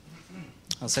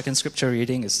Our second scripture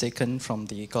reading is taken from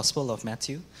the Gospel of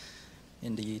Matthew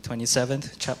in the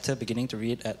 27th chapter, beginning to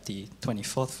read at the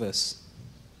 24th verse.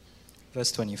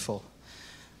 Verse 24.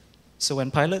 So when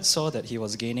Pilate saw that he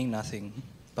was gaining nothing,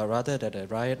 but rather that a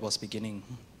riot was beginning,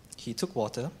 he took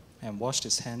water and washed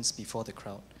his hands before the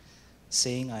crowd,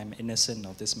 saying, I am innocent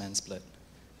of this man's blood.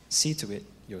 See to it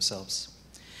yourselves.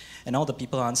 And all the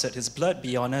people answered, His blood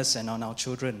be on us and on our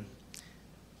children.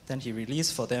 Then he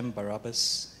released for them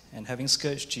Barabbas, and having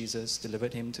scourged Jesus,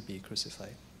 delivered him to be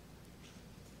crucified.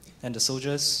 And the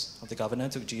soldiers of the governor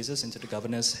took Jesus into the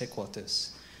governor's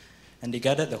headquarters, and they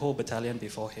gathered the whole battalion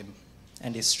before him.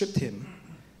 And they stripped him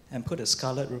and put a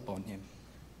scarlet robe on him.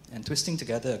 And twisting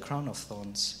together a crown of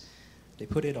thorns, they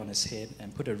put it on his head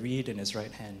and put a reed in his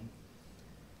right hand.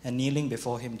 And kneeling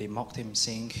before him, they mocked him,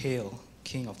 saying, Hail,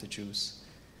 King of the Jews.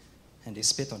 And they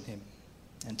spit on him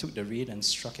and took the reed and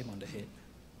struck him on the head.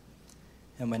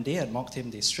 And when they had mocked him,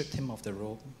 they stripped him of the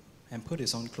robe and put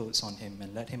his own clothes on him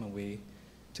and led him away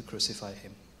to crucify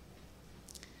him.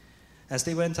 As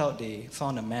they went out, they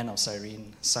found a man of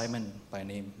Cyrene, Simon by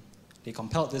name. They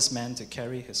compelled this man to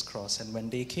carry his cross, and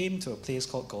when they came to a place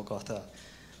called Golgotha,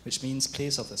 which means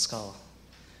place of the skull,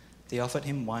 they offered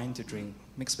him wine to drink,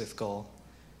 mixed with gall.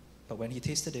 But when he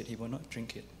tasted it, he would not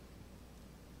drink it.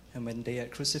 And when they had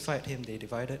crucified him, they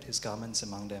divided his garments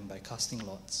among them by casting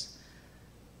lots.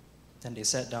 Then they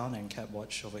sat down and kept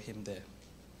watch over him there.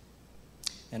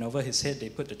 And over his head they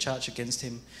put the charge against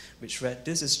him, which read,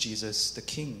 This is Jesus, the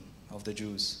King of the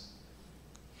Jews.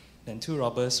 Then two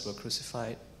robbers were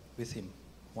crucified with him,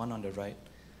 one on the right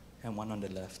and one on the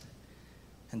left.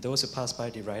 And those who passed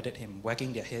by derided him,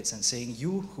 wagging their heads and saying,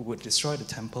 You who would destroy the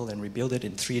temple and rebuild it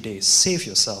in 3 days, save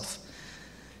yourself.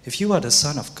 If you are the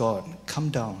Son of God,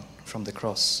 come down from the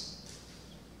cross.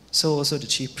 So also the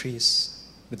chief priests,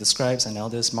 with the scribes and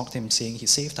elders, mocked him, saying, He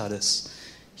saved others.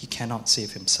 He cannot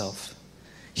save himself.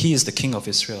 He is the King of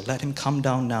Israel. Let him come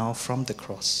down now from the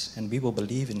cross, and we will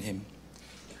believe in him.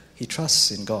 He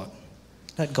trusts in God.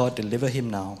 Let God deliver him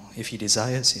now, if he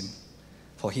desires him.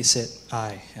 For he said,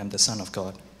 I am the Son of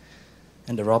God.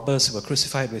 And the robbers who were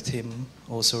crucified with him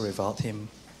also reviled him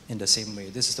in the same way.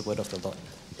 This is the word of the Lord.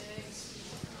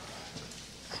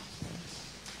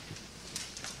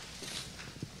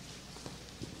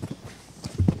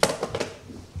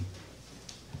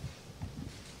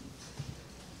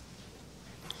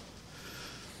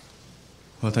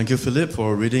 Well, thank you, Philip,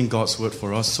 for reading God's word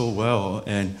for us so well,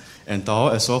 and Tao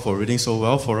as well for reading so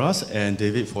well for us, and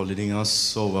David for leading us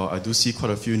so well. I do see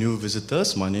quite a few new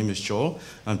visitors. My name is Joel.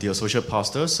 I'm the associate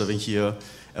pastor serving here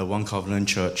at One Covenant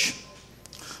Church.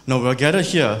 Now, we're gathered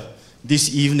here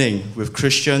this evening with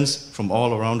Christians from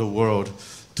all around the world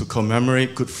to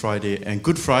commemorate Good Friday. And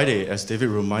Good Friday, as David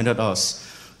reminded us,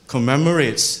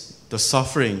 commemorates the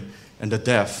suffering and the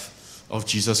death of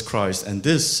Jesus Christ. And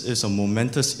this is a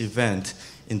momentous event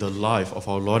in the life of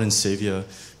our Lord and Savior,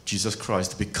 Jesus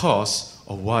Christ, because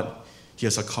of what he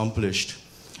has accomplished.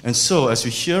 And so, as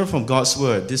we hear from God's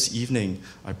word this evening,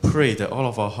 I pray that all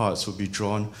of our hearts will be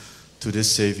drawn to this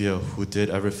Savior who did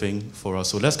everything for us.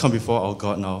 So let's come before our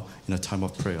God now in a time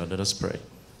of prayer. Let us pray.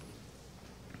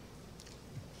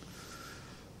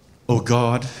 O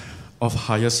God of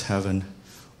highest heaven,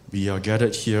 we are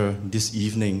gathered here this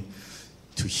evening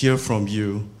to hear from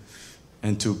you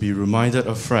and to be reminded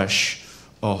afresh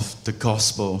of the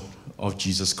gospel of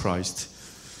Jesus Christ.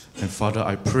 And Father,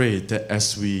 I pray that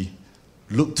as we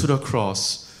look to the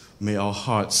cross, may our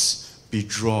hearts be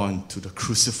drawn to the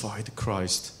crucified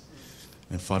Christ.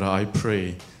 And Father, I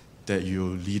pray that you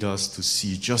lead us to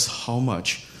see just how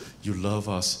much you love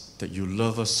us, that you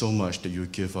love us so much that you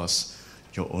give us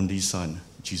your only Son,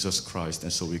 Jesus Christ.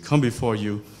 And so we come before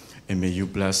you, and may you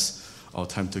bless our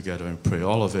time together and pray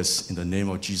all of this in the name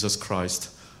of Jesus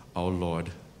Christ, our Lord.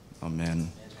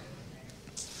 Amen.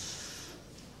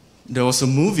 There was a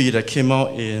movie that came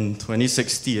out in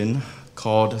 2016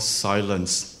 called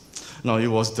Silence. Now, it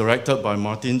was directed by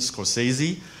Martin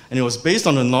Scorsese, and it was based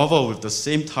on a novel with the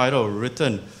same title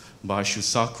written by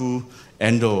Shusaku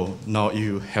Endo. Now, if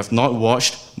you have not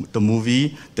watched the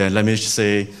movie, then let me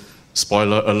say,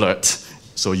 spoiler alert.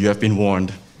 So you have been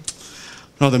warned.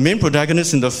 Now, the main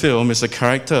protagonist in the film is a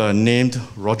character named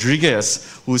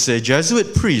Rodriguez, who is a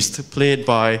Jesuit priest played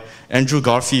by Andrew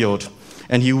Garfield.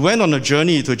 And he went on a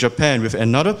journey to Japan with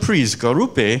another priest,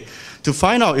 Garupe, to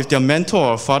find out if their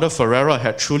mentor, Father Ferreira,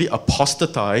 had truly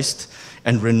apostatized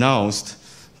and renounced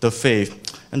the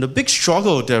faith. And the big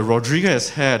struggle that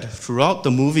Rodriguez had throughout the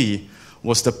movie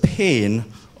was the pain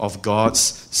of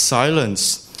God's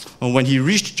silence. And when he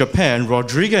reached Japan,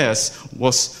 Rodriguez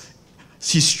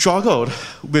struggled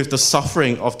with the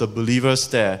suffering of the believers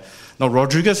there. Now,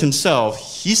 Rodriguez himself,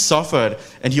 he suffered,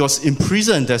 and he was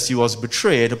imprisoned as he was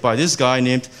betrayed by this guy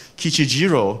named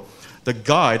Kichijiro, the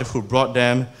guide who brought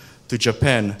them to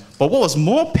Japan. But what was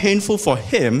more painful for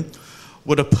him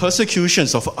were the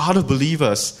persecutions of other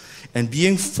believers and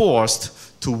being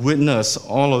forced to witness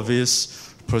all of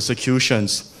his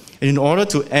persecutions. And in order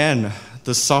to end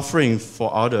the suffering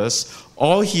for others,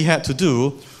 all he had to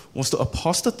do was to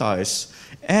apostatize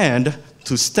and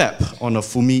to step on a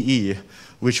fumi-e,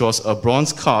 which was a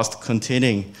bronze cast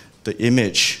containing the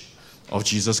image of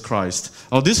Jesus Christ.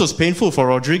 Now, this was painful for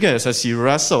Rodriguez as he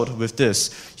wrestled with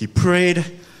this. He prayed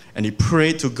and he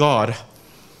prayed to God,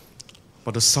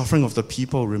 but the suffering of the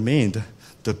people remained.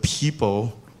 The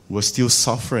people were still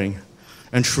suffering.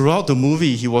 And throughout the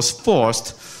movie, he was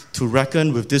forced to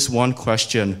reckon with this one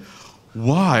question: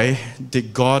 why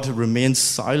did God remain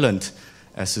silent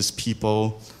as his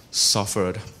people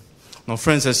suffered? Now,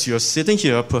 friends, as you're sitting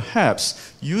here,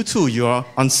 perhaps you too, you are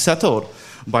unsettled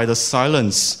by the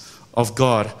silence of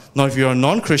God. Now, if you're a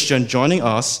non-Christian joining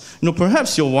us,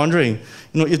 perhaps you're wondering,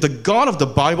 if the God of the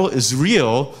Bible is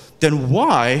real, then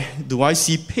why do I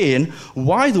see pain?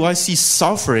 Why do I see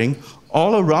suffering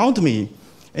all around me?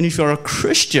 And if you're a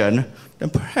Christian,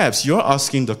 then perhaps you're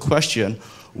asking the question,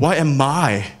 why am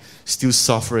I still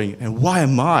suffering? And why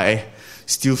am I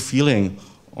still feeling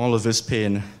all of this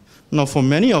pain? Now, for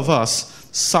many of us,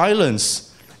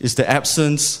 silence is the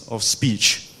absence of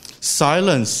speech.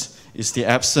 Silence is the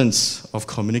absence of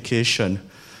communication.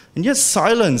 And yet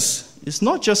silence is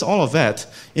not just all of that.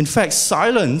 In fact,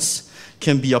 silence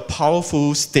can be a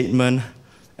powerful statement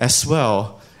as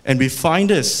well. And we find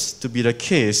this to be the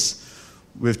case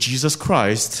with Jesus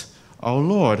Christ, our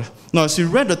Lord. Now, as we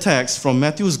read the text from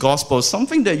Matthew's Gospel,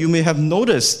 something that you may have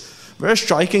noticed very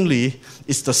strikingly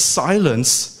is the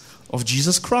silence of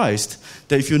Jesus Christ.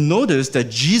 That if you notice that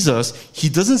Jesus, he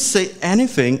doesn't say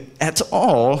anything at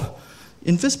all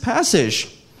in this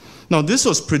passage. Now, this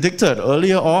was predicted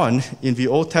earlier on in the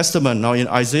Old Testament. Now, in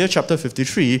Isaiah chapter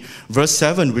 53, verse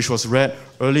 7, which was read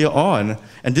earlier on.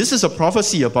 And this is a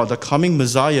prophecy about the coming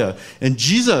Messiah. And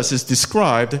Jesus is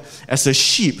described as a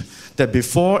sheep that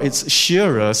before its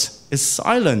shearers is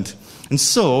silent. And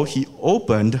so he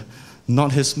opened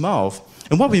not his mouth.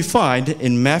 And what we find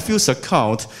in Matthew's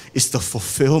account is the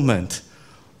fulfillment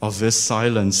of this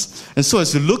silence. And so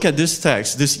as we look at this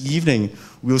text this evening,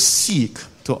 we'll seek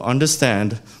to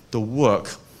understand the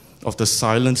work of the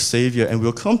silent Savior, and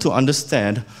we'll come to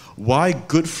understand why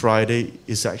Good Friday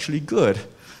is actually good,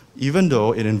 even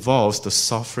though it involves the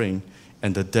suffering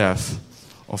and the death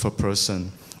of a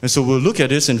person. And so we'll look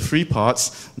at this in three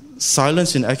parts: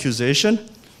 silence in accusation,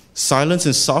 silence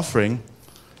in suffering,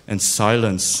 and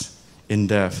silence in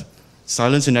death.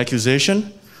 Silence in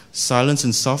accusation, silence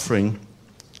in suffering,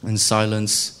 and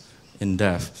silence in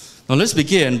death. Now let's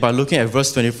begin by looking at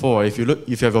verse 24. If you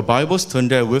have your Bibles, turn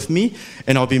there with me,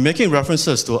 and I'll be making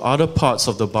references to other parts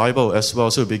of the Bible as well,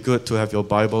 so it'll be good to have your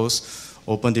Bibles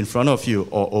opened in front of you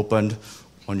or opened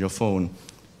on your phone.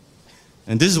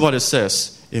 And this is what it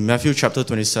says in Matthew chapter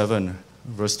 27,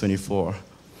 verse 24.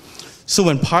 So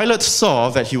when Pilate saw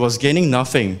that he was gaining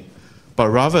nothing, but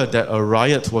rather that a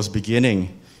riot was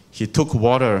beginning, he took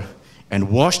water and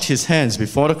washed his hands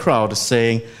before the crowd,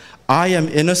 saying, I am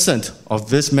innocent of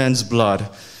this man's blood.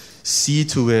 See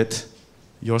to it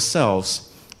yourselves.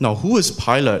 Now, who is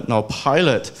Pilate? Now,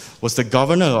 Pilate was the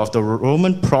governor of the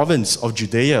Roman province of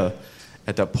Judea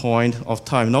at that point of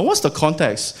time. Now, what's the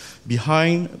context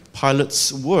behind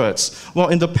Pilate's words? Well,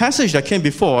 in the passage that came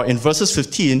before, in verses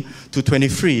 15 to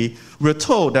 23, we're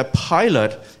told that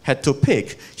Pilate had to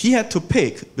pick. He had to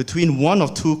pick between one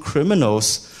of two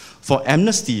criminals for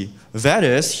amnesty. That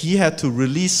is, he had to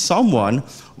release someone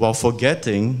while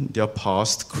forgetting their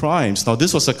past crimes. Now,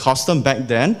 this was a custom back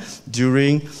then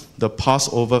during the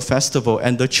Passover festival,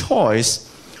 and the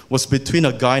choice was between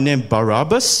a guy named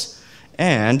Barabbas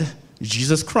and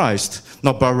Jesus Christ.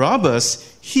 Now,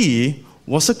 Barabbas, he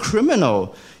was a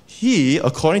criminal. He,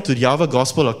 according to the other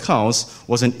gospel accounts,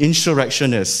 was an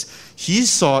insurrectionist. He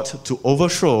sought to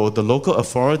overthrow the local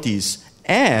authorities,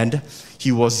 and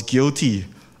he was guilty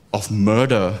of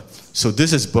murder. So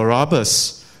this is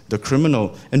Barabbas, the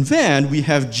criminal. And then we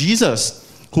have Jesus,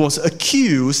 who was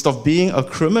accused of being a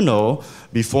criminal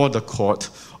before the court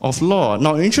of law.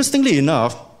 Now, interestingly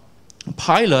enough,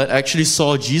 Pilate actually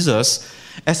saw Jesus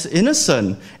as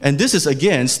innocent. And this is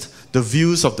against the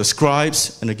views of the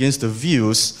scribes and against the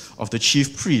views of the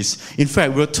chief priests. In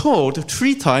fact, we're told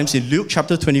 3 times in Luke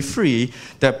chapter 23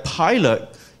 that Pilate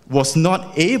was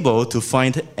not able to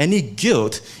find any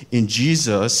guilt in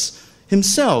Jesus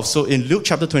himself. So in Luke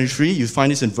chapter 23, you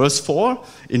find this in verse 4,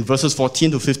 in verses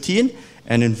 14 to 15,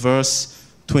 and in verse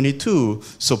 22.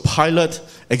 So Pilate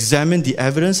examined the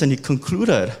evidence and he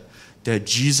concluded that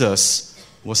Jesus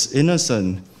was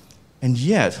innocent. And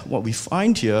yet, what we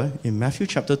find here in Matthew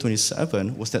chapter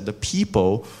 27 was that the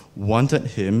people wanted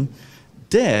him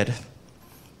dead.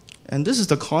 And this is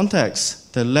the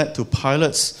context that led to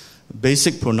Pilate's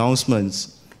basic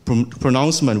pronouncement,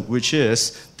 which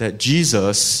is that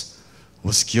Jesus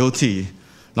was guilty.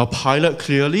 Now, Pilate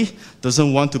clearly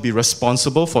doesn't want to be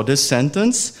responsible for this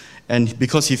sentence, and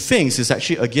because he thinks it's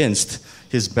actually against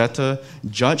his better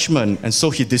judgment. And so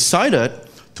he decided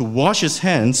to wash his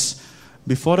hands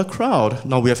before the crowd.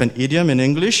 Now, we have an idiom in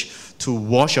English, to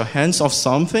wash your hands of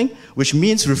something, which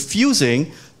means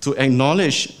refusing to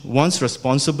acknowledge one's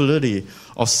responsibility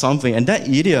of something. And that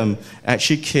idiom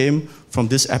actually came from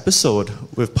this episode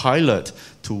with Pilate,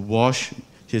 to wash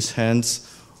his hands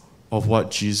of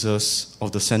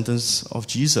the sentence of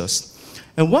Jesus.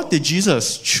 And what did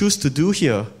Jesus choose to do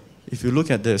here? If you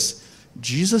look at this,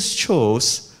 Jesus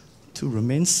chose to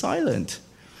remain silent.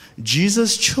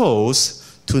 Jesus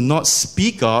chose to not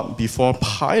speak up before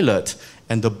Pilate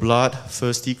and the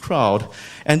bloodthirsty crowd.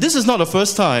 And this is not the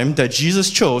first time that Jesus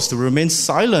chose to remain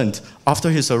silent after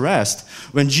his arrest.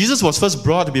 When Jesus was first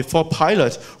brought before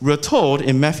Pilate, we're told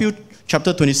in Matthew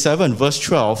chapter 27, verse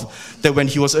 12, that when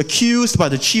he was accused by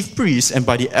the chief priests and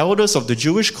by the elders of the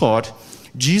Jewish court,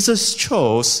 Jesus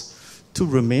chose to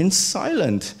remain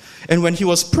silent. And when he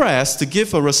was pressed to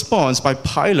give a response by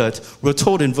Pilate, we're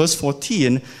told in verse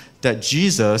 14 that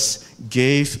Jesus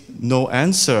gave no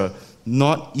answer,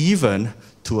 not even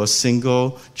to a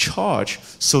single charge.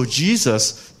 So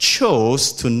Jesus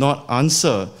chose to not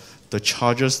answer the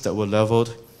charges that were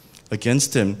leveled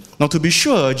against him. Now, to be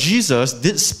sure, Jesus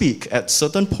did speak at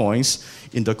certain points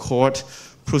in the court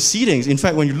proceedings. In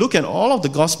fact, when you look at all of the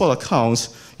gospel accounts,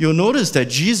 you'll notice that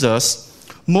Jesus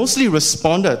mostly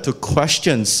responded to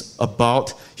questions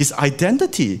about his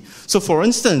identity. So, for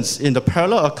instance, in the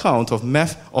parallel account of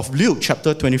Luke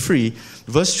chapter 23,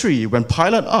 verse 3, when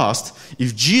Pilate asked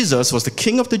if Jesus was the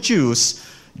king of the Jews,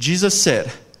 Jesus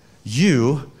said,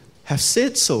 "You have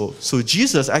said so." So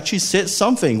Jesus actually said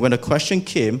something when a question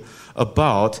came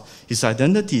about his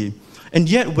identity. And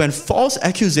yet, when false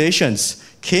accusations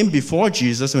came before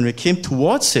Jesus, when it came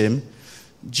towards him,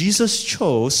 Jesus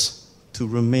chose to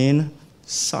remain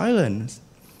silent.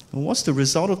 And what's the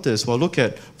result of this? Well, look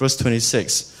at verse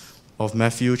 26 of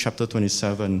Matthew chapter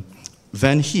 27.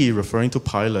 Then he, referring to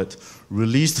Pilate,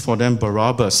 released for them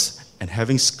Barabbas, and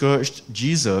having scourged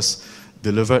Jesus,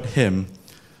 delivered him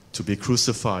to be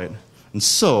crucified. And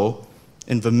so,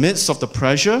 in the midst of the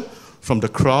pressure from the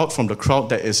crowd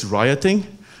that is rioting,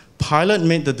 Pilate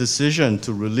made the decision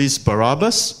to release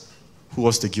Barabbas, who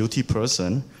was the guilty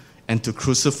person, and to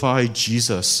crucify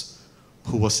Jesus,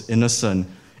 who was innocent.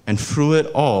 And through it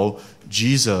all,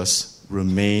 Jesus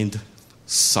remained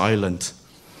silent.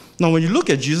 Now, when you look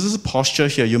at Jesus' posture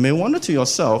here, you may wonder to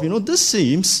yourself, this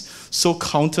seems so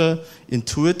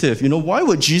counterintuitive. Why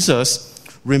would Jesus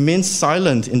remain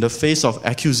silent in the face of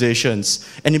accusations?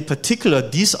 And in particular,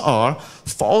 these are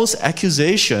false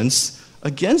accusations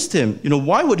against him.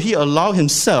 Why would he allow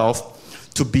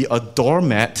himself to be a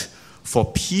doormat for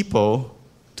people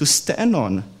to stand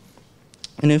on?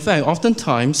 And in fact,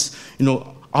 oftentimes,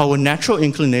 our natural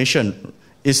inclination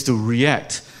is to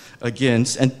react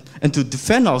against and to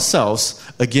defend ourselves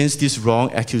against these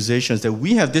wrong accusations, that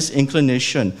we have this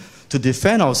inclination to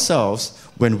defend ourselves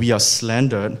when we are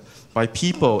slandered by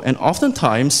people. And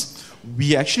oftentimes,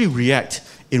 we actually react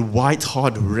in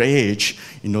white-hot rage,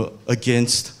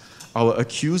 against our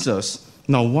accusers.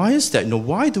 Now, why is that?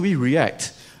 Why do we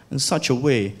react in such a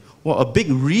way? Well, a big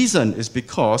reason is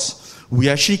because we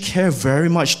actually care very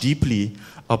much deeply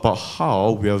about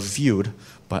how we are viewed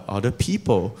by other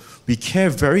people. We care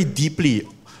very deeply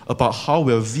about how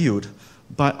we are viewed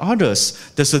by others.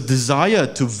 There's a desire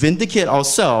to vindicate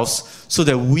ourselves so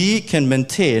that we can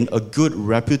maintain a good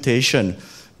reputation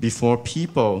before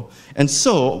people. And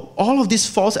so, all of these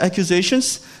false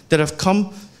accusations that have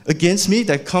come against me,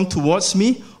 that come towards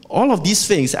me, all of these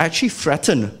things actually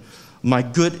threaten my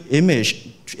good image.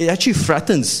 It actually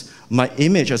threatens my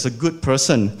image as a good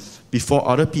person before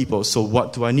other people. So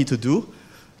what do I need to do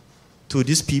to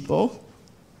these people?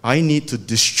 I need to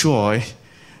destroy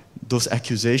those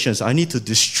accusations. I need to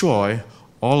destroy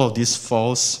all of these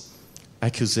false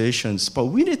accusations. But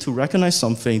we need to recognize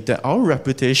something, that our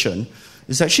reputation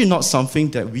is actually not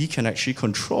something that we can actually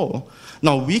control.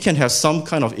 Now, we can have some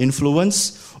kind of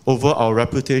influence over our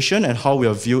reputation and how we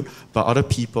are viewed by other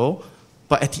people,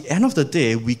 but at the end of the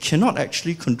day, we cannot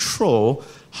actually control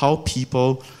how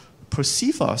people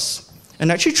perceive us.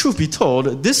 And actually, truth be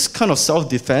told, this kind of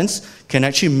self-defense can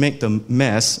actually make the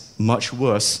mess much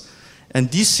worse. And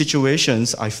these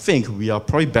situations, I think we are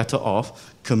probably better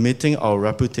off committing our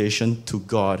reputation to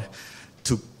God,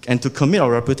 to commit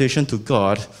our reputation to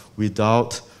God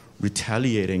without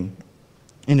retaliating.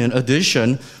 And in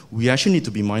addition, we actually need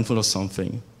to be mindful of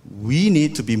something. We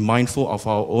need to be mindful of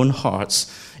our own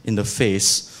hearts in the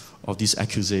face of these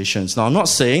accusations. Now, I'm not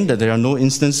saying that there are no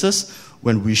instances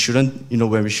when we shouldn't,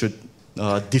 when we should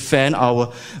defend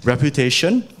our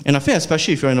reputation. And I think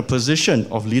especially if you're in a position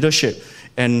of leadership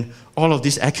and all of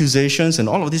these accusations and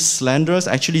all of these slanders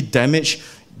actually damage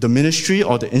the ministry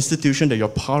or the institution that you're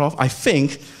part of, I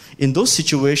think in those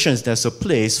situations there's a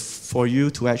place for you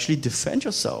to actually defend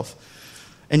yourself.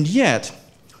 And yet,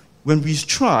 when we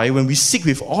seek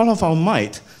with all of our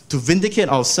might to vindicate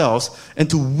ourselves and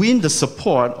to win the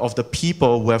support of the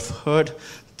people who have heard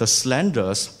the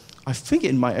slanders, I think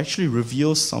it might actually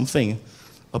reveal something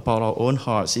about our own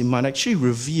hearts. It might actually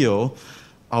reveal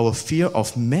our fear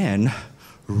of man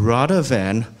rather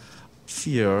than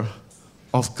fear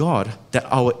of God. That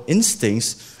our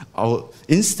instincts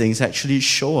actually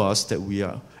show us that we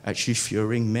are actually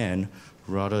fearing man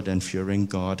rather than fearing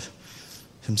God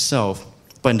himself.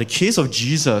 But in the case of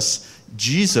Jesus,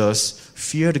 Jesus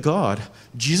feared God.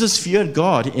 Jesus feared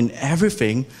God in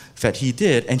everything that he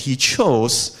did, and he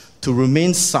chose to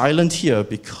remain silent here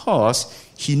because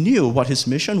he knew what his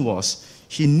mission was.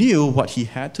 He knew what he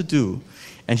had to do,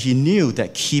 and he knew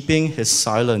that keeping his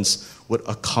silence would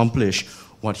accomplish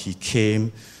what he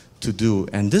came to do.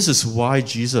 And this is why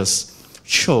Jesus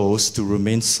chose to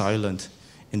remain silent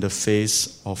in the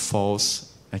face of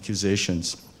false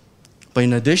accusations. But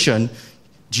in addition,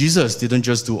 Jesus didn't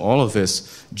just do all of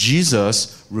this.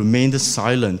 Jesus remained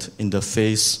silent in the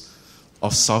face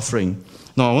of suffering.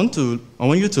 Now, I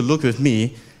want you to look with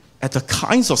me at the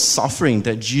kinds of suffering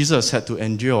that Jesus had to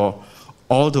endure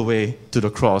all the way to the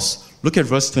cross. Look at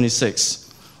verse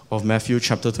 26 of Matthew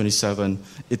chapter 27.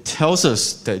 It tells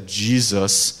us that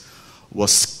Jesus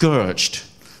was scourged.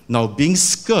 Now, being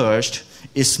scourged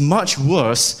is much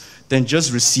worse than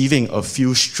just receiving a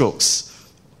few strokes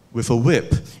with a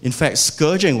whip. In fact,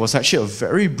 scourging was actually a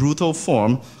very brutal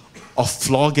form of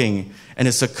flogging, and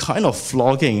it's a kind of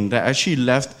flogging that actually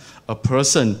left a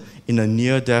person in a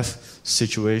near-death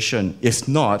situation, if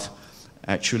not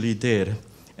actually dead.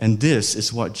 And this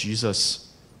is what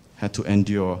Jesus had to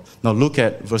endure. Now look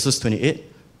at verses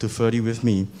 28 to 30 with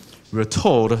me. We're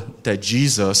told that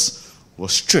Jesus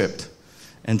was stripped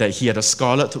and that he had a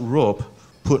scarlet robe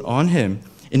put on him.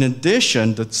 In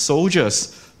addition, the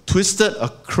soldiers twisted a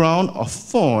crown of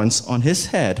thorns on his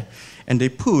head, and they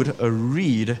put a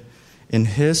reed in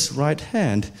his right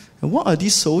hand. And what are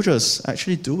these soldiers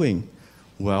actually doing?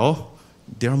 Well,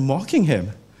 they're mocking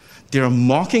him. They're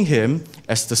mocking him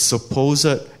as the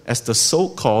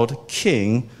so-called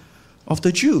king of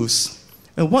the Jews.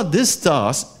 And what this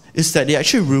does is that it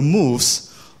actually removes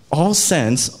all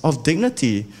sense of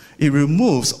dignity. It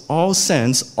removes all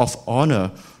sense of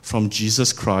honor from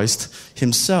Jesus Christ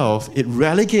himself. It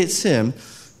relegates him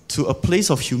to a place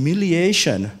of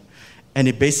humiliation, and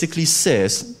it basically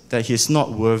says that he is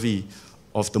not worthy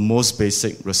of the most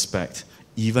basic respect,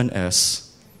 even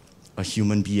as a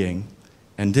human being.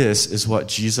 And this is what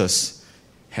Jesus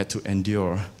had to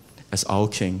endure as our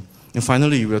king. And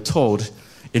finally, we are told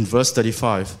in verse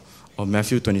 35 of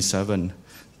Matthew 27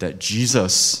 that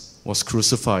Jesus was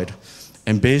crucified.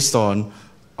 And based on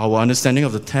our understanding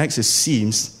of the text, it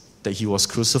seems that he was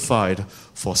crucified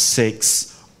for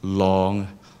 6 long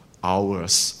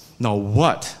hours. Now,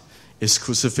 what is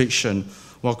crucifixion?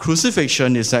 Well,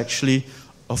 crucifixion is actually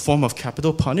a form of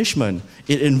capital punishment.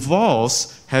 It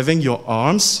involves having your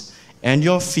arms and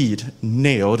your feet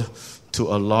nailed to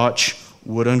a large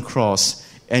wooden cross.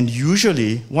 And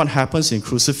usually, what happens in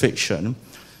crucifixion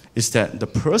is that the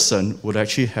person would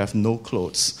actually have no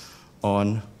clothes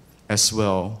on as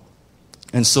well.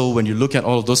 And so when you look at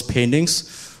all of those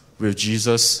paintings with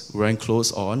Jesus wearing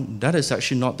clothes on, that is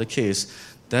actually not the case.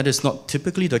 That is not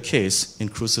typically the case in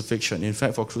crucifixion. In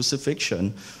fact, for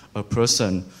crucifixion, a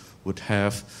person would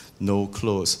have no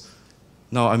clothes.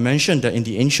 Now, I mentioned that in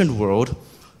the ancient world,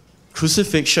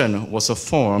 crucifixion was a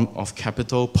form of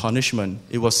capital punishment.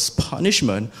 It was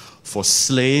punishment for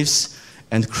slaves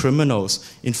and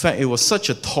criminals. In fact, it was such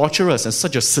a torturous and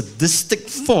such a sadistic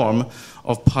form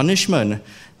of punishment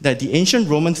that the ancient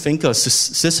Roman thinker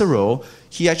Cicero,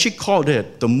 he actually called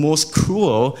it the most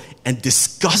cruel and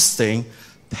disgusting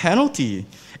penalty.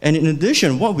 And in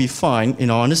addition, what we find in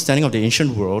our understanding of the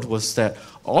ancient world was that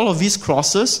all of these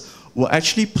crosses were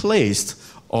actually placed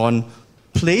on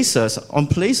places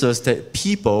that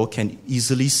people can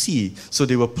easily see. So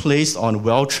they were placed on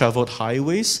well-traveled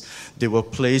highways, they were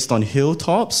placed on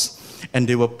hilltops, and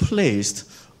they were placed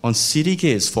on city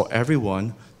gates for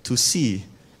everyone to see.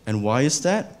 And why is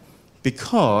that?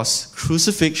 Because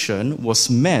crucifixion was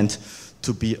meant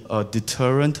to be a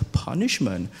deterrent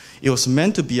punishment. It was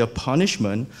meant to be a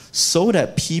punishment so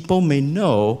that people may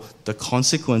know the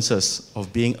consequences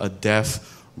of being a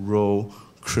death row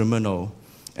criminal.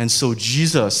 And so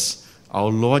Jesus,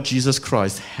 our Lord Jesus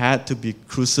Christ, had to be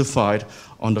crucified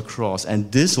on the cross.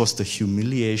 And this was the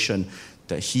humiliation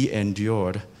that he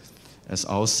endured as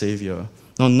our Savior.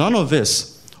 Now, none of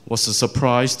this was a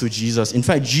surprise to Jesus. In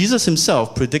fact, Jesus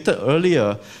himself predicted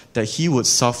earlier that he would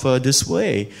suffer this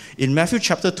way. In Matthew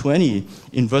chapter 20,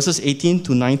 in verses 18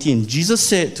 to 19, Jesus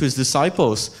said to his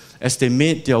disciples as they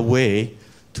made their way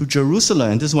to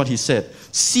Jerusalem, and this is what he said,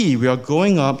 "See, we are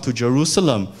going up to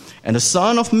Jerusalem, and the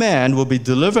Son of Man will be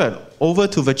delivered over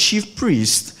to the chief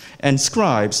priests and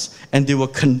scribes, and they will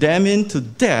condemn him to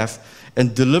death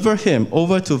and deliver him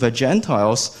over to the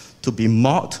Gentiles to be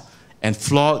mocked and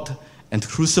flogged and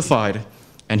crucified,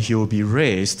 and he will be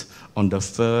raised on the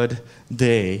third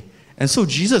day." And so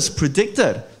Jesus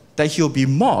predicted that he will be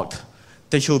mocked,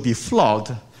 that he will be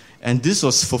flogged, and this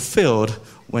was fulfilled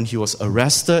when he was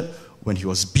arrested, when he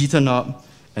was beaten up,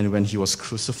 and when he was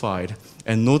crucified.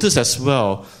 And notice as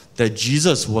well that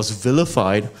Jesus was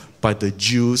vilified by the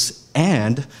Jews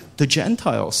and the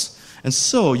Gentiles. And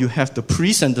so you have the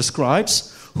priests and the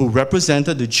scribes who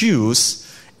represented the Jews,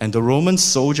 and the Roman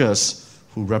soldiers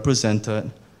who represented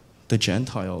the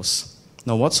Gentiles.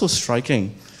 Now, what's so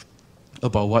striking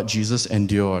about what Jesus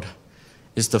endured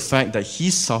is the fact that he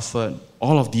suffered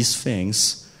all of these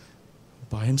things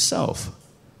by himself.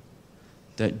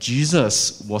 That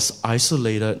Jesus was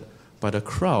isolated by the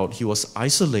crowd. He was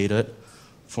isolated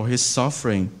for his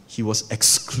suffering. He was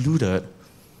excluded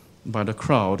by the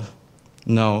crowd.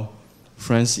 Now,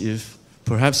 friends, if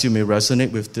perhaps you may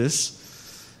resonate with this,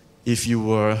 if you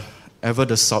were ever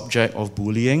the subject of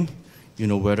bullying,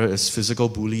 whether it's physical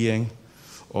bullying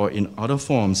or in other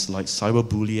forms like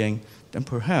cyberbullying, then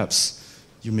perhaps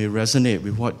you may resonate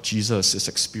with what Jesus is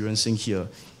experiencing here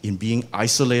in being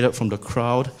isolated from the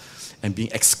crowd and being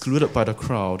excluded by the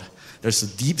crowd. There's a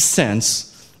deep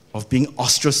sense of being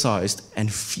ostracized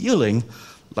and feeling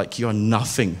like you're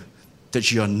nothing,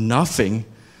 that you're nothing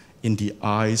in the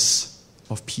eyes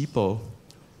of people.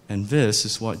 And this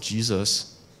is what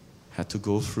Jesus had to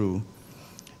go through.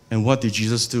 And what did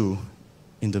Jesus do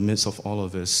in the midst of all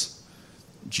of this?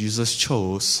 Jesus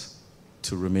chose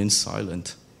to remain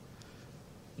silent.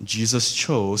 Jesus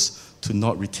chose to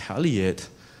not retaliate,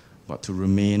 but to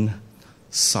remain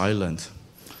silent.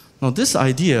 Now, this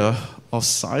idea of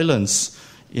silence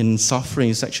in suffering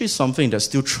is actually something that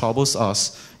still troubles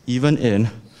us even in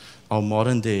our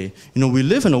modern day. We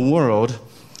live in a world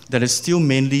that is still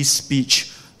mainly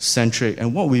speech-centric.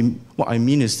 And what I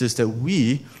mean is this, that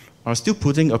we are still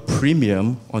putting a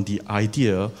premium on the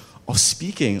idea of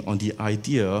speaking, on the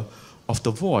idea of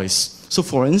the voice. So,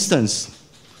 for instance,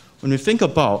 when we think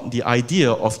about the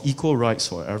idea of equal rights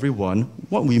for everyone,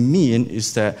 what we mean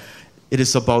is that it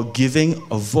is about giving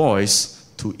a voice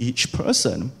to each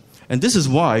person. And this is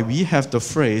why we have the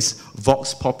phrase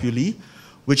vox populi,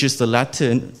 which is the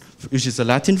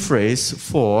Latin phrase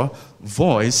for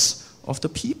voice of the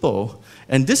people.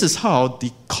 And this is how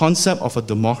the concept of a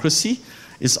democracy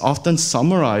is often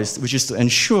summarized, which is to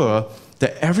ensure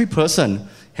that every person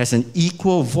has an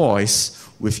equal voice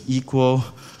with equal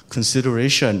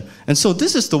consideration. And so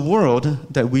this is the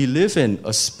world that we live in,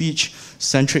 a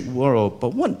speech-centric world.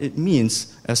 But what it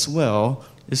means as well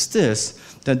is this,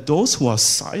 that those who are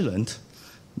silent,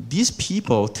 these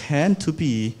people tend to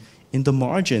be in the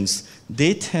margins.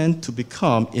 They tend to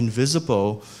become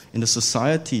invisible in the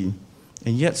society.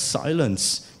 And yet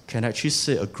silence can actually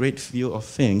say a great deal of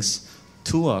things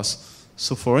to us.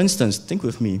 So for instance, think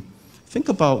with me. Think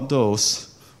about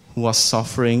those who are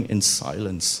suffering in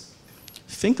silence.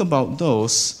 Think about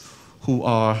those who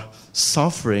are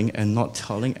suffering and not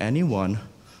telling anyone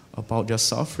about their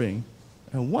suffering.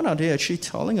 And what are they actually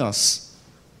telling us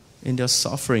in their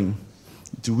suffering?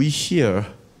 Do we hear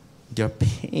their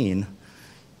pain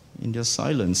in their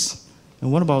silence?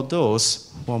 And what about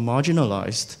those who are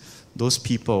marginalized? Those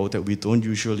people that we don't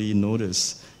usually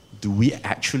notice. Do we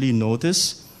actually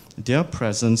notice their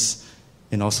presence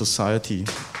in our society?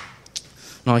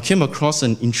 Now, I came across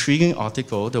an intriguing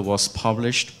article that was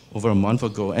published over a month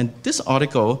ago, and this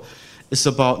article is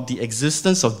about the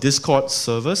existence of Discord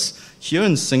servers here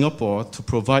in Singapore to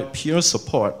provide peer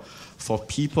support for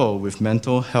people with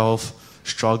mental health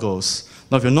struggles.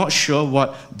 Now, if you're not sure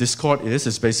what Discord is,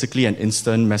 it's basically an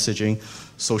instant messaging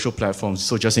social platform.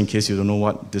 So just in case you don't know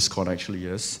what Discord actually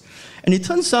is. And it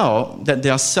turns out that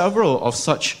there are several of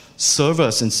such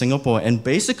servers in Singapore, and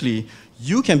basically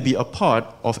you can be a part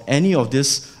of any of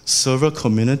these server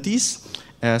communities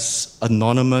as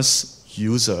anonymous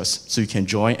users. So you can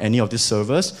join any of these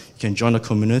servers, you can join a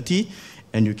community,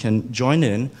 and you can join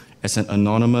in as an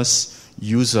anonymous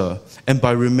user. And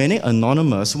by remaining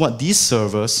anonymous, what these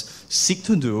servers seek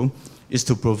to do is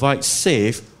to provide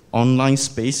safe online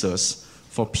spaces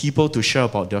for people to share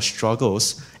about their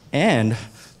struggles and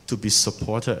to be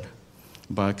supported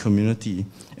by a community.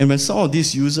 And when some of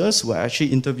these users were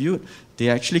actually interviewed, they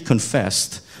actually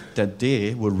confessed that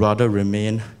they would rather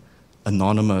remain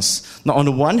anonymous. Now, on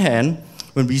the one hand,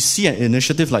 when we see an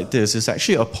initiative like this, it's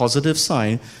actually a positive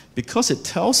sign because it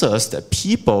tells us that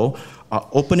people are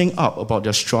opening up about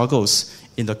their struggles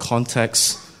in the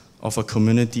context of a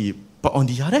community. But on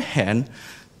the other hand,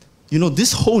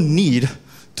 this whole need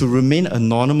to remain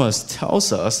anonymous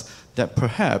tells us that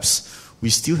perhaps we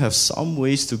still have some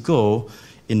ways to go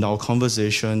in our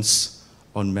conversations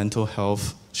on mental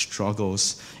health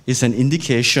struggles. It's an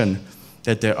indication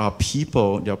that there are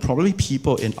probably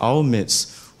people in our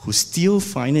midst who still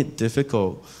find it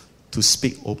difficult to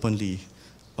speak openly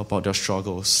about their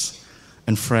struggles.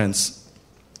 And friends,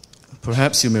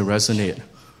 perhaps you may resonate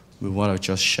with what I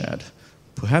just shared.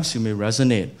 Perhaps you may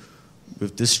resonate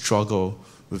with this struggle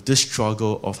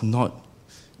of not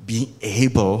being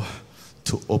able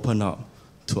to open up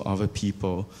to other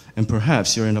people. And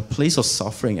perhaps you're in a place of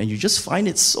suffering and you just find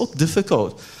it so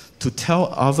difficult to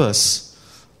tell others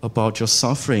about your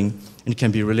suffering. And it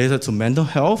can be related to mental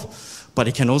health, but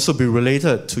it can also be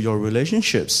related to your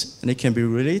relationships. And it can be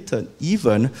related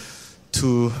even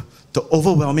to the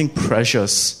overwhelming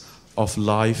pressures of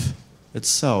life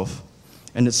itself.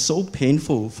 And it's so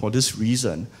painful for this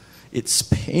reason. It's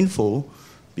painful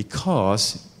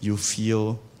because you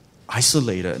feel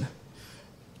isolated.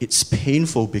 It's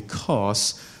painful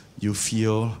because you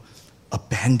feel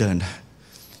abandoned.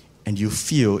 And you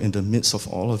feel in the midst of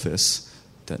all of this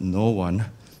that no one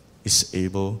is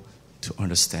able to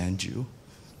understand you.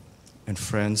 And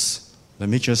friends, let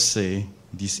me just say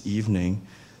this evening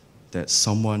that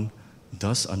someone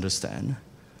does understand.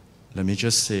 Let me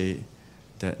just say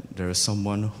that there is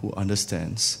someone who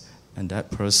understands, and that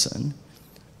person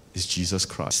is Jesus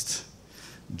Christ.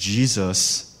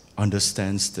 Jesus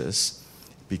understands this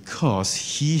because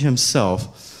he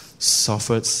himself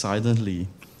suffered silently,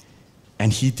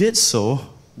 and he did so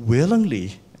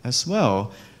willingly as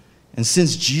well. And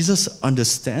since Jesus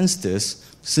understands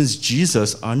this, since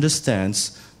Jesus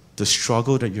understands the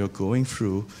struggle that you're going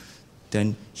through,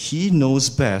 then he knows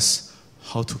best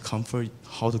how to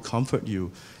comfort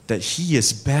you, that he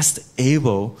is best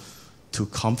able to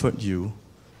comfort you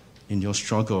in your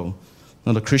struggle.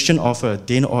 Now, the Christian author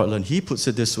Dane Ortland, he puts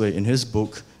it this way in his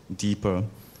book, Deeper.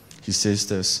 He says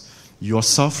this: your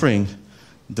suffering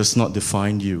does not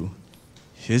define you.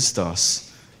 His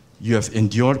does. You have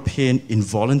endured pain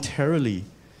involuntarily.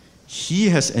 He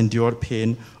has endured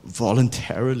pain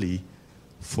voluntarily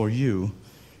for you.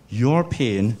 Your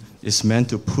pain is meant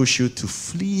to push you to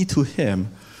flee to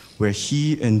him where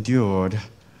he endured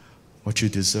what you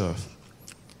deserve.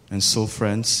 And so,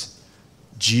 friends,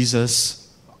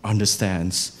 Jesus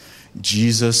understands.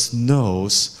 Jesus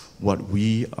knows what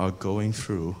we are going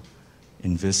through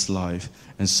in this life.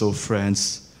 And so,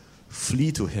 friends,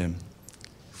 flee to him.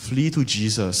 Flee to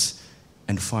Jesus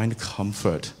and find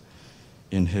comfort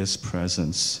in his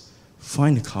presence.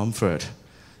 Find comfort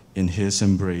in his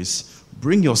embrace.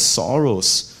 Bring your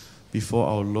sorrows before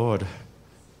our Lord,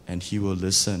 and he will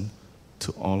listen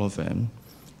to all of them.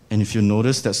 And if you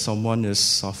notice that someone is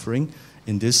suffering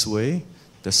in this way,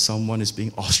 that someone is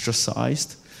being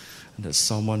ostracized, and that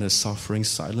someone is suffering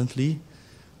silently,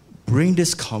 bring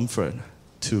this comfort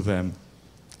to them.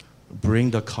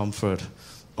 Bring the comfort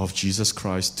of Jesus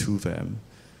Christ to them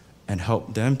and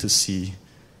help them to see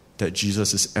that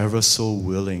Jesus is ever so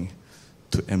willing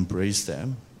to embrace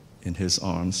them in his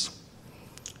arms.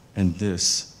 And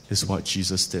this is what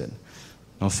Jesus did.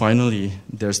 Now finally,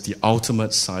 there's the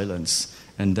ultimate silence,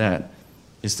 and that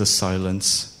is the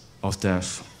silence of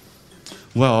death.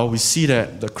 Well, we see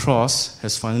that the cross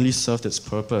has finally served its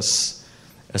purpose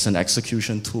as an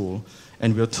execution tool.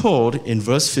 And we're told in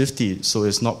verse 50, so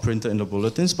it's not printed in the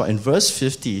bulletins, but in verse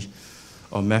 50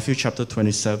 of Matthew chapter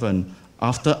 27,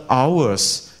 after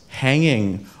hours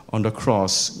hanging on the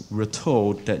cross, we're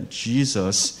told that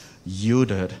Jesus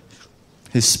yielded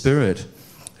his spirit,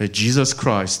 that Jesus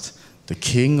Christ, the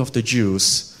King of the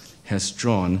Jews, has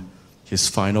drawn his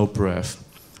final breath.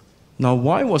 Now,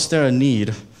 why was there a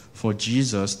need for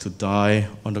Jesus to die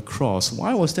on the cross?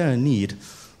 Why was there a need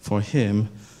for him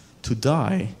to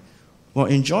die? Well,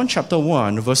 in John chapter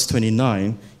 1, verse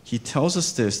 29, he tells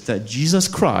us this, that Jesus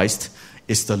Christ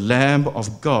is the Lamb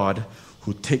of God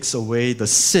who takes away the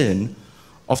sin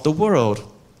of the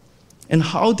world. And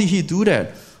how did he do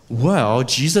that? Well,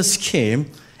 Jesus came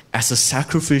as a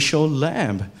sacrificial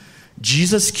lamb.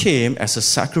 Jesus came as a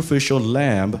sacrificial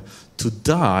lamb to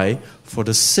die for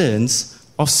the sins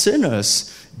of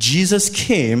sinners. Jesus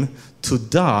came to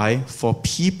die for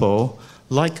people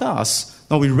like us.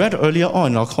 Now, we read earlier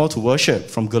on in our call to worship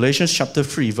from Galatians chapter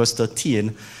 3, verse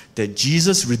 13, that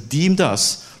Jesus redeemed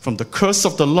us from the curse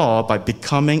of the law by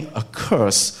becoming a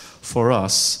curse for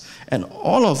us. And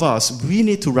all of us, we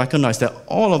need to recognize that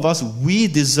all of us, we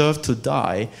deserve to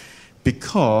die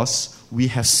because we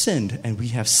have sinned, and we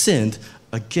have sinned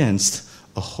against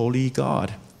a holy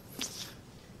God.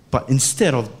 But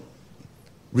instead of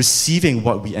receiving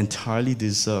what we entirely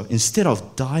deserve, instead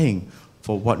of dying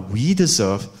for what we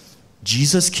deserve,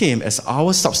 Jesus came as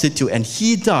our substitute, and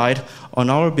he died on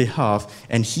our behalf,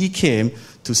 and he came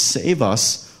to save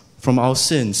us from our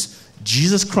sins.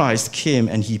 Jesus Christ came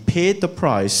and he paid the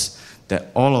price that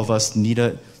all of us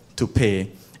needed to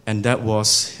pay, and that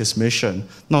was his mission.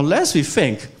 Now, lest we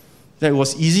think that it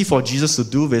was easy for Jesus to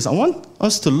do this, I want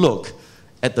us to look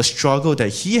at the struggle that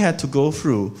he had to go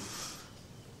through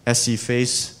as he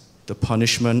faced the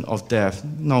punishment of death.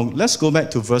 Now, let's go back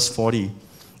to verse 40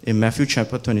 in Matthew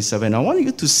chapter 27. I want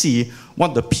you to see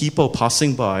what the people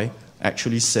passing by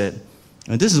actually said.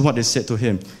 And this is what they said to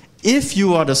him. If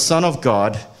you are the Son of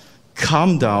God,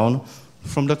 come down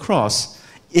from the cross.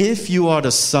 If you are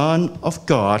the Son of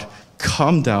God,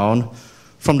 come down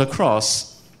from the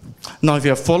cross. Now, if you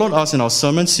have followed us in our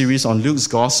sermon series on Luke's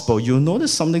Gospel, you'll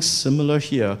notice something similar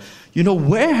here. You know,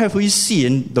 where have we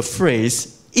seen the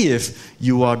phrase, if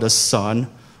you are the Son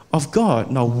of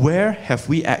God? Now, where have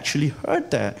we actually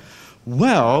heard that?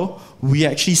 Well, we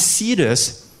actually see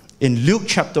this in Luke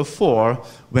chapter 4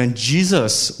 when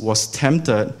Jesus was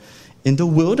tempted in the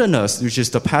wilderness, which is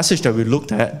the passage that we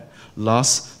looked at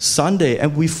last Sunday.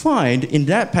 And we find in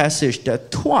that passage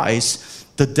that twice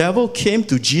the devil came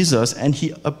to Jesus and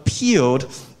he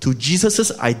appealed to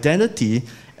Jesus' identity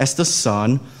as the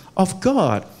Son of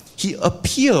God. He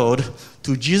appealed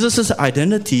to Jesus'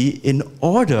 identity in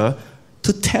order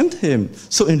to tempt him.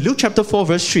 So in Luke chapter 4,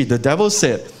 verse 3, the devil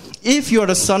said, if you are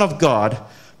the Son of God,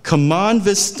 command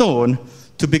this stone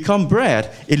to become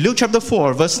bread. In Luke chapter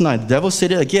 4, verse 9, the devil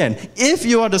said it again. If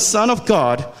you are the Son of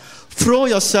God, throw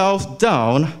yourself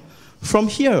down from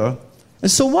here. And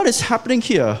so what is happening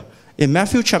here in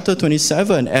Matthew chapter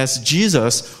 27 as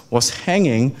Jesus was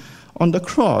hanging on the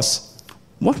cross?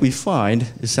 What we find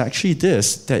is actually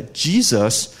this, that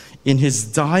Jesus, in his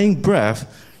dying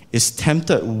breath, is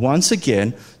tempted once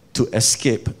again to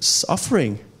escape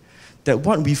suffering. That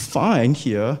what we find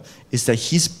here is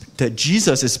that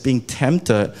Jesus is being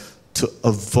tempted to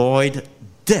avoid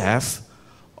death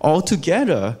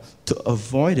altogether, to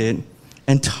avoid it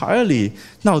entirely.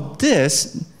 Now,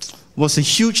 this was a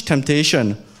huge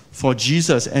temptation for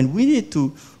Jesus, and we need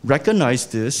to recognize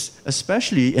this,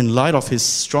 especially in light of his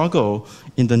struggle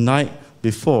in the night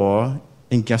before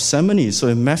in Gethsemane. So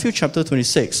in Matthew chapter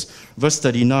 26, verse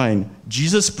 39,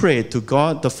 Jesus prayed to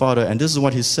God the Father, and this is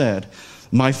what he said,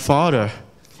 my Father,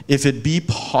 if it be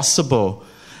possible,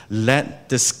 let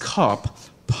this cup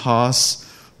pass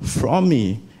from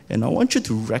me. And I want you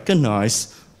to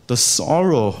recognize the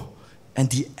sorrow and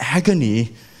the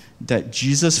agony that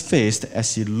Jesus faced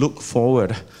as he looked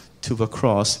forward to the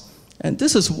cross. And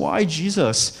this is why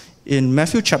Jesus, in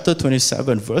Matthew chapter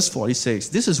 27, verse 46,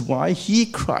 this is why he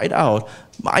cried out,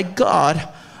 my God,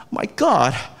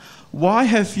 why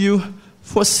have you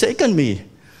forsaken me?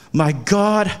 My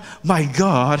God,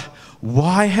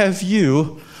 why have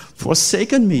you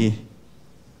forsaken me?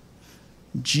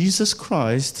 Jesus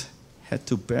Christ had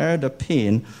to bear the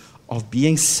pain of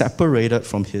being separated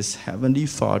from his heavenly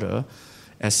Father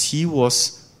as he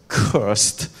was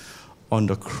cursed on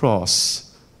the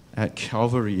cross at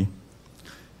Calvary.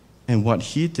 And what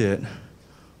he did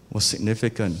was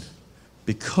significant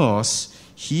because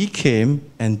he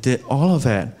came and did all of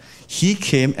that. He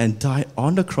came and died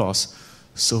on the cross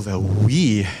so that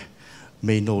we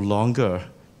may no longer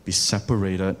be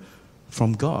separated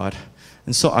from God.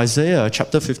 And so Isaiah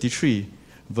chapter 53,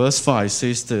 verse 5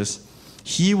 says this,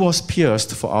 he was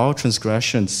pierced for our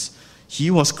transgressions, he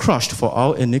was crushed for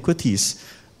our iniquities,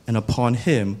 and upon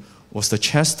him was the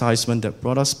chastisement that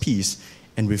brought us peace,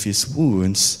 and with his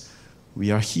wounds we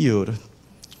are healed.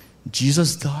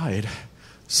 Jesus died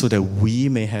so that we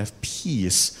may have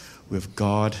peace with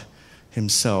God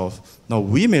himself. Now,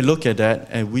 we may look at that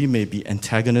and we may be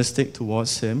antagonistic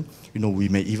towards him. We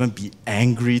may even be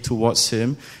angry towards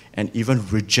him and even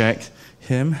reject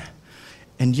him.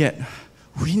 And yet,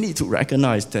 we need to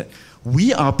recognize that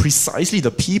we are precisely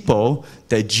the people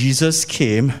that Jesus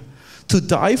came to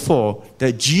die for.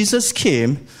 That Jesus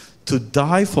came to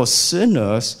die for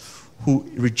sinners who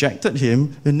rejected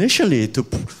him initially, to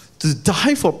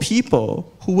die for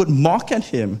people who would mock at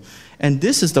him. And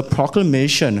this is the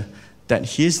proclamation that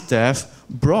his death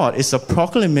brought. It's a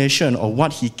proclamation of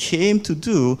what he came to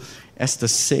do as the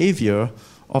Savior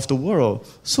of the world.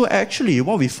 So actually,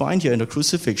 what we find here in the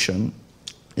crucifixion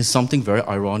is something very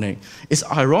ironic. It's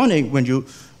ironic when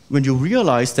you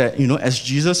realize that, as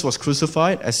Jesus was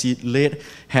crucified, as he laid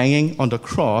hanging on the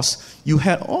cross, you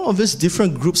had all of these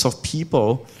different groups of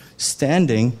people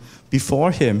standing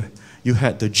before him. You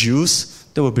had the Jews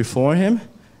that were before him,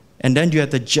 and then you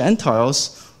had the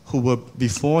Gentiles who were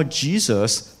before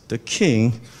Jesus, the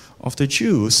King of the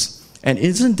Jews. And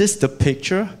isn't this the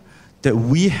picture that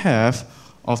we have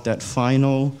of that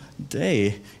final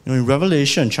day? In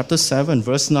Revelation chapter 7,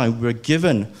 verse 9, we're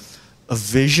given a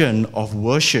vision of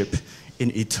worship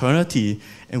in eternity.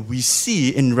 And we see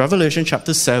in Revelation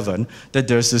chapter 7 that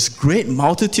there's this great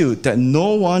multitude that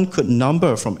no one could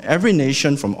number, from every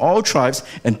nation, from all tribes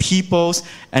and peoples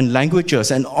and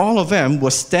languages. And all of them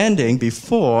were standing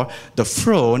before the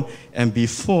throne and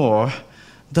before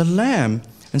the Lamb.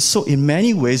 And so in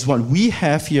many ways, what we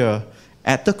have here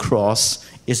at the cross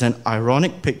is an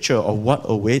ironic picture of what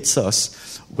awaits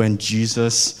us when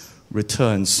Jesus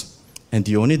returns. And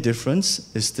the only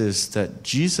difference is this, that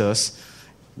Jesus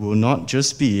will not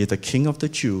just be the King of the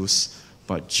Jews,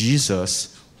 but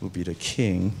Jesus will be the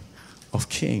King of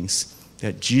kings.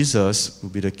 That Jesus will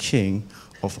be the King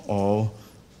of all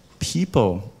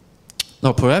people.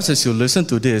 Now, perhaps as you listen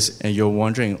to this and you're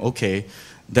wondering, okay,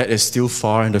 that is still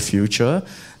far in the future.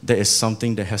 That is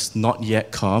something that has not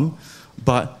yet come.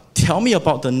 But tell me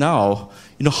about the now.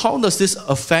 How does this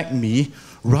affect me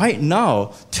right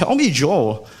now? Tell me,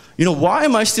 Joel, why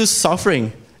am I still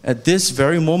suffering at this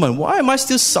very moment? Why am I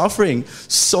still suffering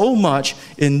so much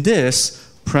in this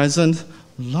present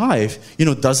life?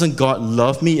 Doesn't God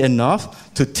love me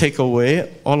enough to take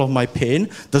away all of my pain?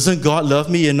 Doesn't God love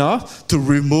me enough to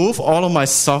remove all of my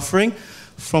suffering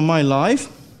from my life?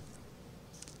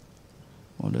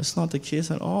 Well, that's not the case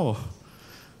at all.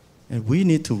 And we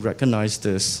need to recognize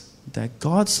this, that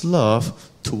God's love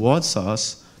towards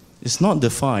us is not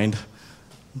defined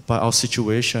by our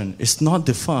situation. It's not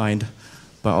defined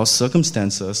by our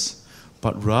circumstances,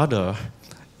 but rather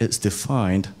it's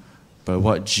defined by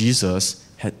what Jesus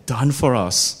had done for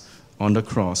us on the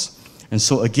cross. And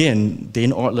so again,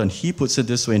 Dane Ortland, he puts it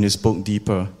this way in his book,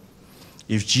 Deeper.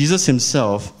 If Jesus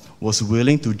himself was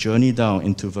willing to journey down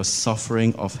into the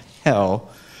suffering of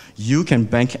hell, you can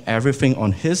bank everything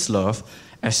on his love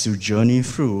as you journey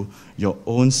through your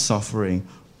own suffering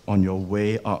on your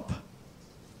way up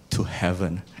to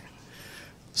heaven.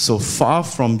 So far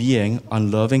from being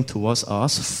unloving towards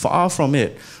us, far from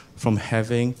it, from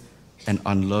having an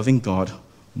unloving God,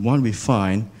 what we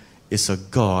find is a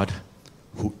God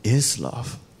who is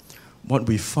love. What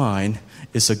we find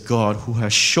is a God who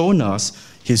has shown us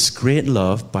his great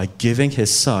love by giving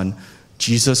his Son,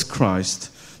 Jesus Christ,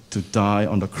 to die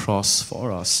on the cross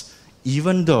for us,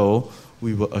 even though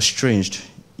we were estranged,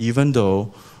 even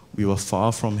though we were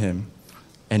far from him.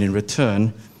 And in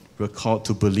return, we're called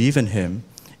to believe in him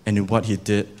and in what he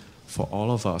did for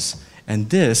all of us. And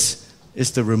this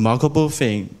is the remarkable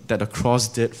thing that the cross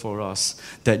did for us,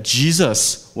 that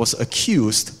Jesus was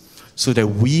accused so that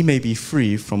we may be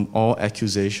free from all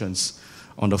accusations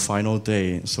on the final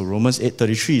day. So Romans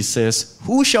 8:33 says,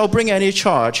 "Who shall bring any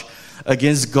charge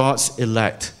against God's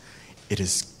elect? It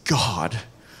is God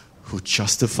who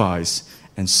justifies."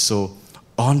 And so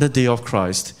on the day of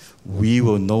Christ, we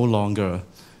will no longer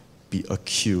be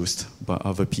accused by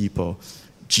other people.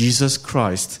 Jesus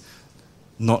Christ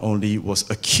not only was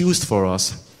accused for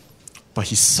us, but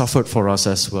he suffered for us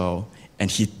as well. And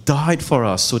he died for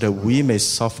us so that we may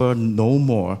suffer no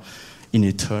more in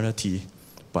eternity,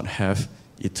 but have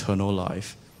eternal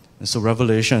life. And so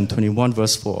Revelation 21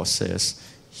 verse 4 says,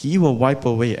 "He will wipe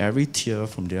away every tear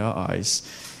from their eyes,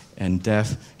 and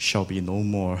death shall be no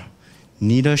more.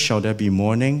 Neither shall there be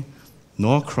mourning,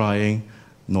 nor crying,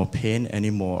 nor pain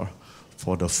anymore,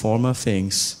 for the former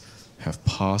things have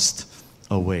passed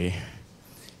away."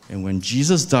 And when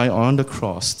Jesus died on the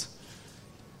cross,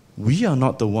 we are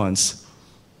not the ones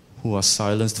who are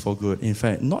silenced for good. In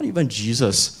fact, not even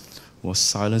Jesus was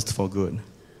silenced for good.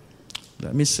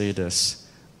 Let me say this,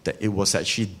 that it was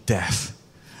actually death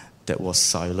that was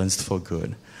silenced for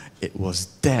good. It was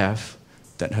death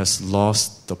that has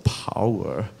lost the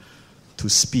power to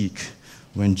speak.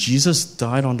 When Jesus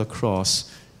died on the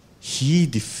cross, he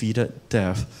defeated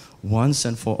death once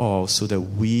and for all so that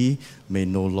we may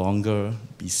no longer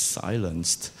be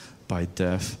silenced by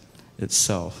death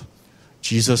itself.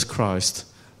 Jesus Christ,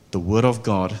 the Word of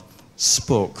God,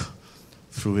 spoke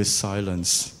through his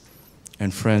silence.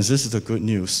 And friends, this is the good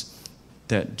news,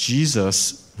 that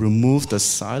Jesus removed the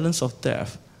silence of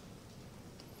death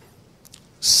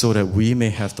so that we may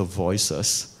have the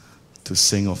voices to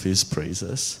sing of his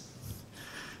praises.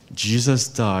 Jesus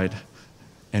died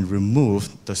and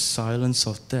removed the silence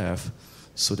of death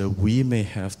so that we may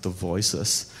have the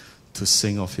voices to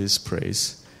sing of his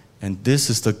praise. And this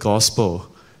is the gospel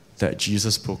that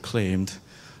Jesus proclaimed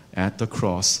at the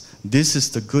cross. This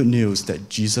is the good news that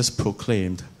Jesus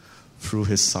proclaimed through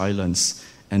his silence.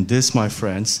 And this, my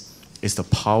friends, is the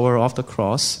power of the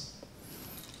cross.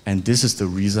 And this is the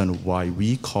reason why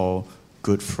we call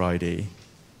Good Friday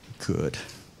good.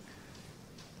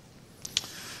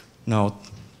 Now,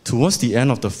 towards the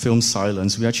end of the film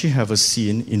Silence, we actually have a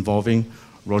scene involving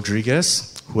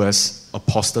Rodriguez, who has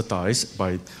apostatized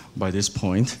by this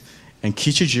point, and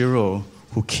Kichijiro,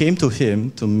 who came to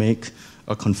him to make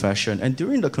a confession. And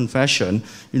during the confession,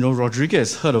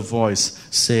 Rodriguez heard a voice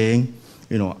saying,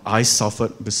 I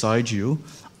suffered beside you.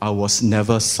 I was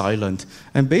never silent.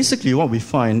 And basically what we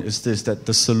find is this, that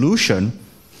the solution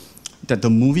that the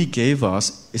movie gave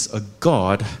us is a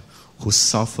God who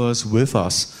suffers with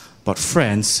us. But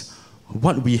friends,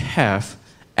 what we have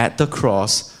at the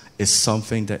cross is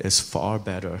something that is far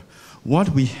better. What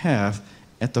we have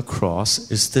at the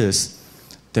cross is this,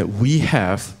 that we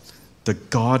have the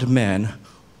God-man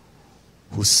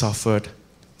who suffered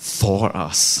for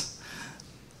us.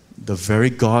 The very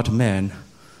God-man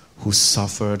who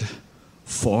suffered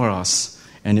for us.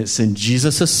 And it's in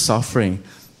Jesus' suffering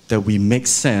that we make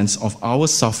sense of our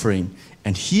suffering.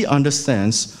 And he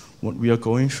understands what we are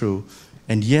going through.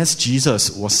 And yes,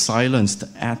 Jesus was silenced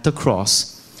at the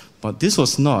cross, but this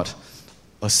was not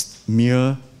a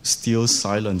mere still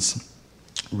silence.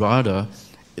 Rather,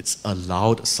 it's a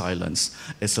loud silence.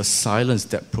 It's a silence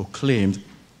that proclaimed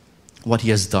what he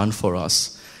has done for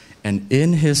us. And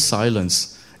in his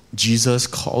silence, Jesus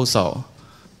calls out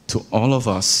to all of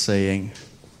us saying,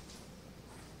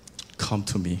 come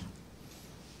to me.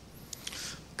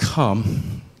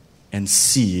 Come and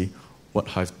see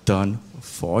what I've done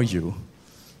for you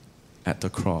at the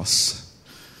cross.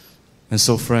 And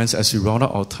so, friends, as we round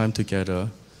out our time together,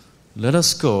 let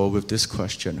us go with this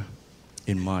question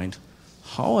in mind.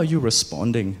 How are you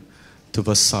responding to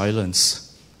the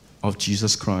silence of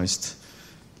Jesus Christ?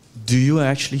 Do you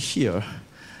actually hear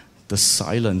the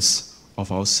silence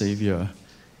of our Savior?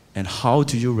 And how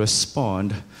do you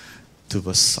respond to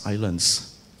the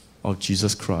silence of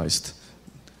Jesus Christ?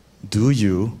 Do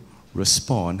you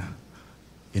respond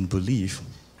in belief?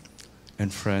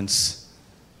 And friends,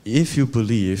 if you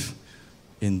believe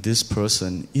in this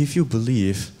person, if you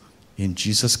believe in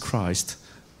Jesus Christ,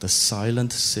 the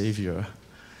silent Savior,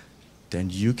 then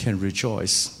you can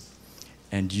rejoice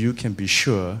and you can be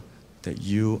sure that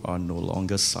you are no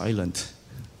longer silent.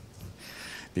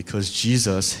 Because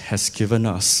Jesus has given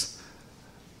us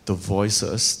the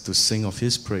voices to sing of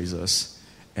his praises,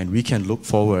 and we can look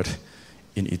forward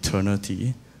in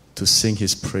eternity to sing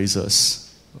his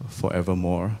praises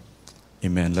forevermore.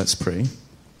 Amen. Let's pray.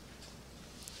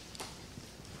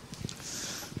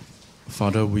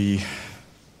 Father, we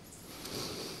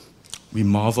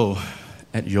marvel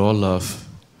at your love.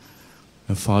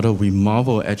 And Father, we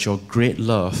marvel at your great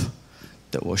love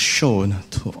that was shown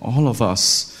to all of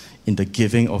us in the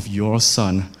giving of your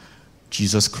Son,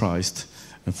 Jesus Christ.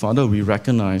 And Father, we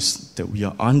recognize that we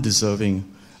are undeserving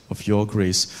of your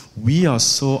grace. We are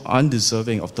so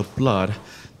undeserving of the blood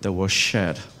that was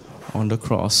shed on the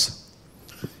cross.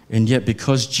 And yet,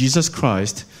 because Jesus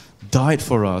Christ died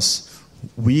for us,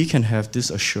 we can have this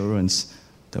assurance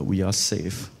that we are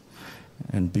safe.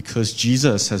 And because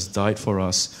Jesus has died for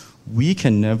us, we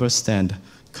can never stand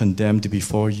condemned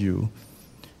before you.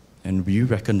 And we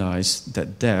recognize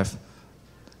that death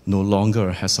no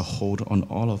longer has a hold on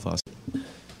all of us.